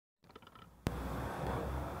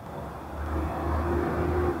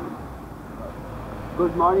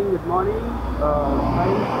Good morning, good morning.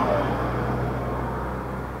 Time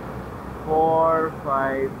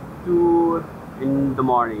 4:52 in the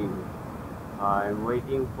morning. I'm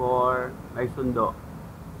waiting for my sundo.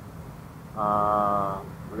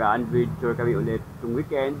 Mag-adventure kami ulit itong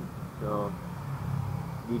weekend. So,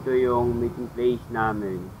 dito yung meeting place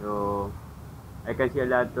namin. So, I can see a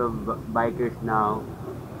lot of bikers now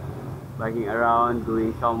biking around,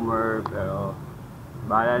 going somewhere, pero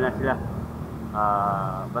bahala na sila.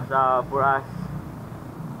 Basta for us,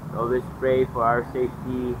 always pray for our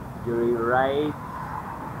safety during rides,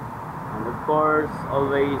 and of course,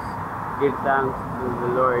 always give thanks to the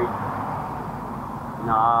Lord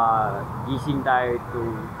na gising tayo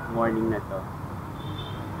itong morning na to.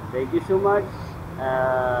 Thank you so much.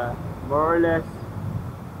 More or less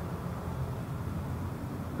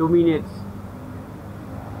 2 minutes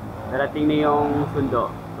darating na yung sundo.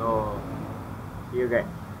 So, see you guys.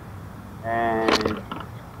 And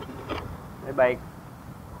my bike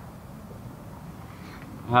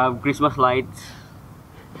have Christmas lights.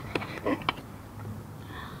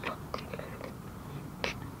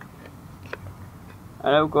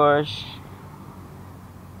 And of course,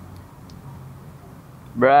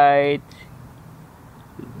 bright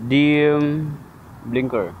dim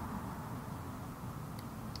blinker.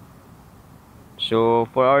 So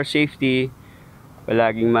for our safety,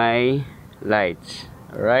 palaging may lights.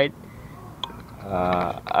 Alright?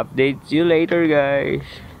 Update you later, guys.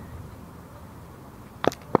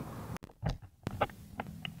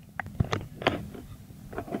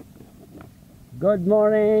 Good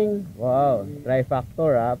morning! Wow,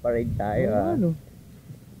 trifactor parade tayo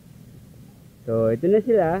So ito na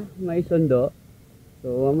sila, may sundo.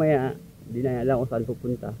 So mamaya, hindi na alam kung saan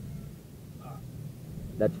pupunta.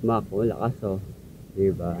 That's Mac, lakas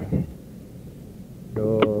diba?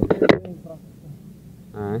 So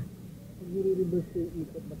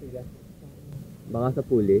baka sa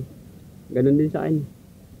puli. Ganun din sa akin.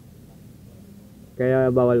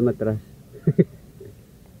 Kaya bawal matras.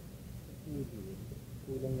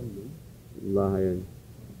 Kulang ng load. Baka yun.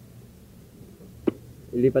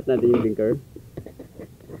 Ilipat natin yung blinker.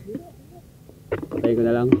 Patayin ko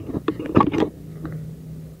na lang.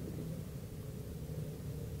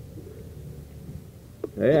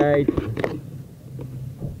 Alright.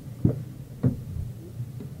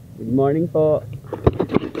 Good morning po.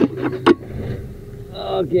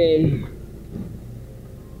 Okay.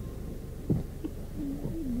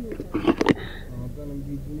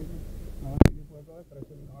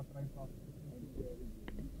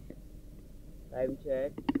 Time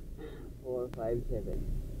check 4:57.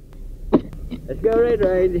 Let's go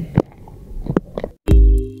ride.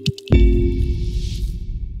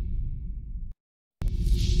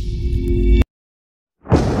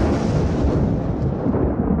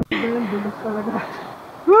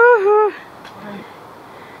 Woohoo!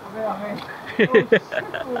 Okay.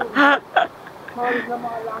 Sorry sa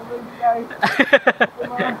mga language, guys.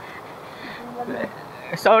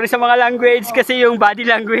 Sorry sa mga language kasi yung body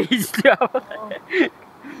language. Isip na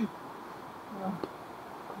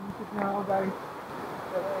ako, guys.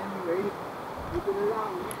 Pero anyway, dito na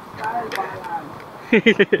lang. Style, pangalan.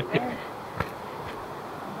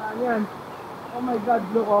 Ang yan. Oh my God,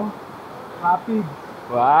 look rapid.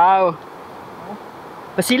 Wow.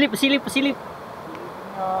 Pasilip. Guys,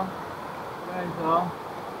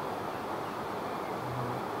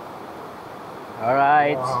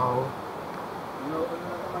 Alright. Wow.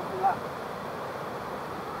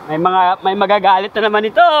 May magagalit na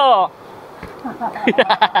naman ito.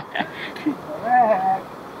 Correct.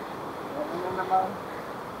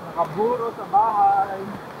 Nakaburo sa bahay.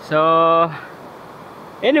 So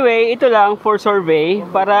anyway, ito lang for survey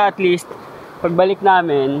para at least pagbalik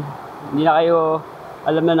namin, hindi na kayo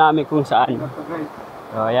alam na namin kung saan.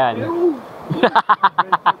 So ayan.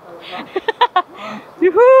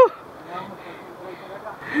 Yuhuu!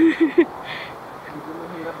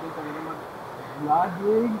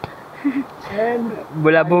 Vlogging and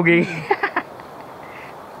bulabuging.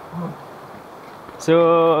 So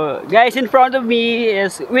guys, in front of me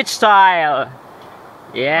is which style?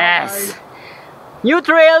 Yes. New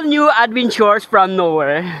trail, new adventures from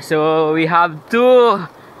nowhere. So we have to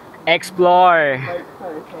explore.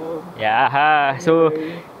 Yeah. So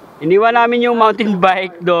iniwan namin yung mountain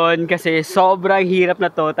bike doon kasi sobrang hirap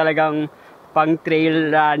na to, talagang pang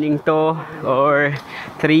trail running to or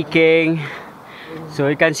trekking. So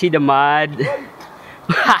you can see the mud.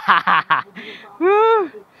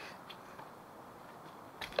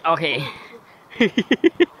 Okay.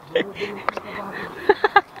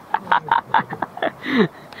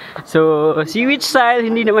 So, sea witch style,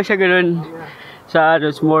 hindi naman siya ganoon sa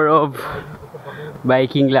it's more of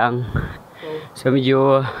biking lang. So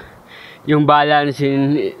medyo yung balance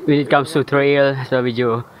when it comes to trail, so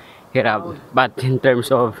medyo hirap. But in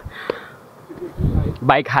terms of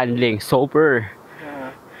bike handling, super.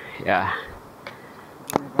 Yeah.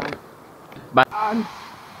 But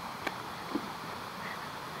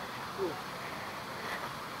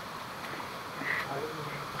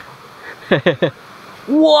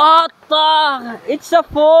what the? It's a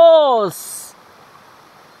falls!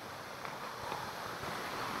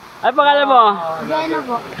 Ano pangalan mo? Gano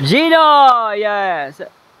po? Gino! Yes!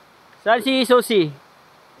 Saan si Susi?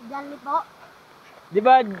 Dali po. Di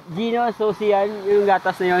ba Gino, Susi yan? Yung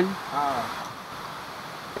gatas na yun?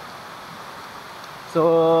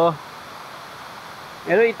 So,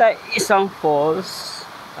 meron isang falls.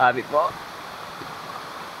 Sabi po.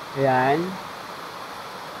 Ayan.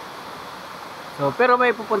 So, pero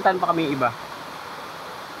may pupuntahan pa kami iba.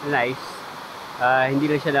 Nice. Hindi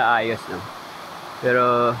lang siya naayos, no?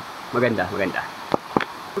 Pero, maganda, maganda.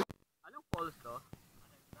 Anong falls to?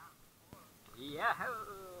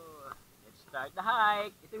 Yahoo! Let's start the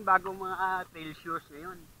hike. Ito yung bagong mga trail shoes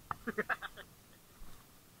ngayon.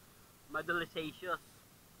 Modulacious.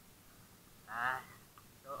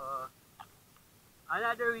 So,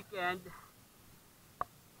 another weekend.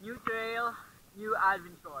 New trail, new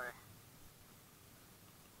adventure.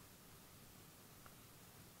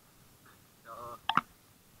 So,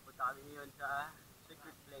 punta kami ngayon sa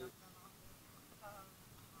secret place.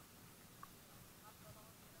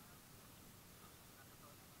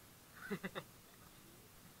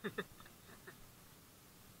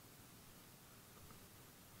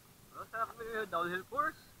 Sarap mo yung downhill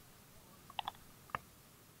course.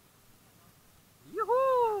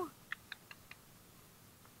 Yuhuu!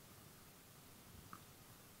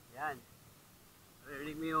 Yan.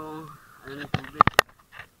 Rinig mo yung ano ng tubig.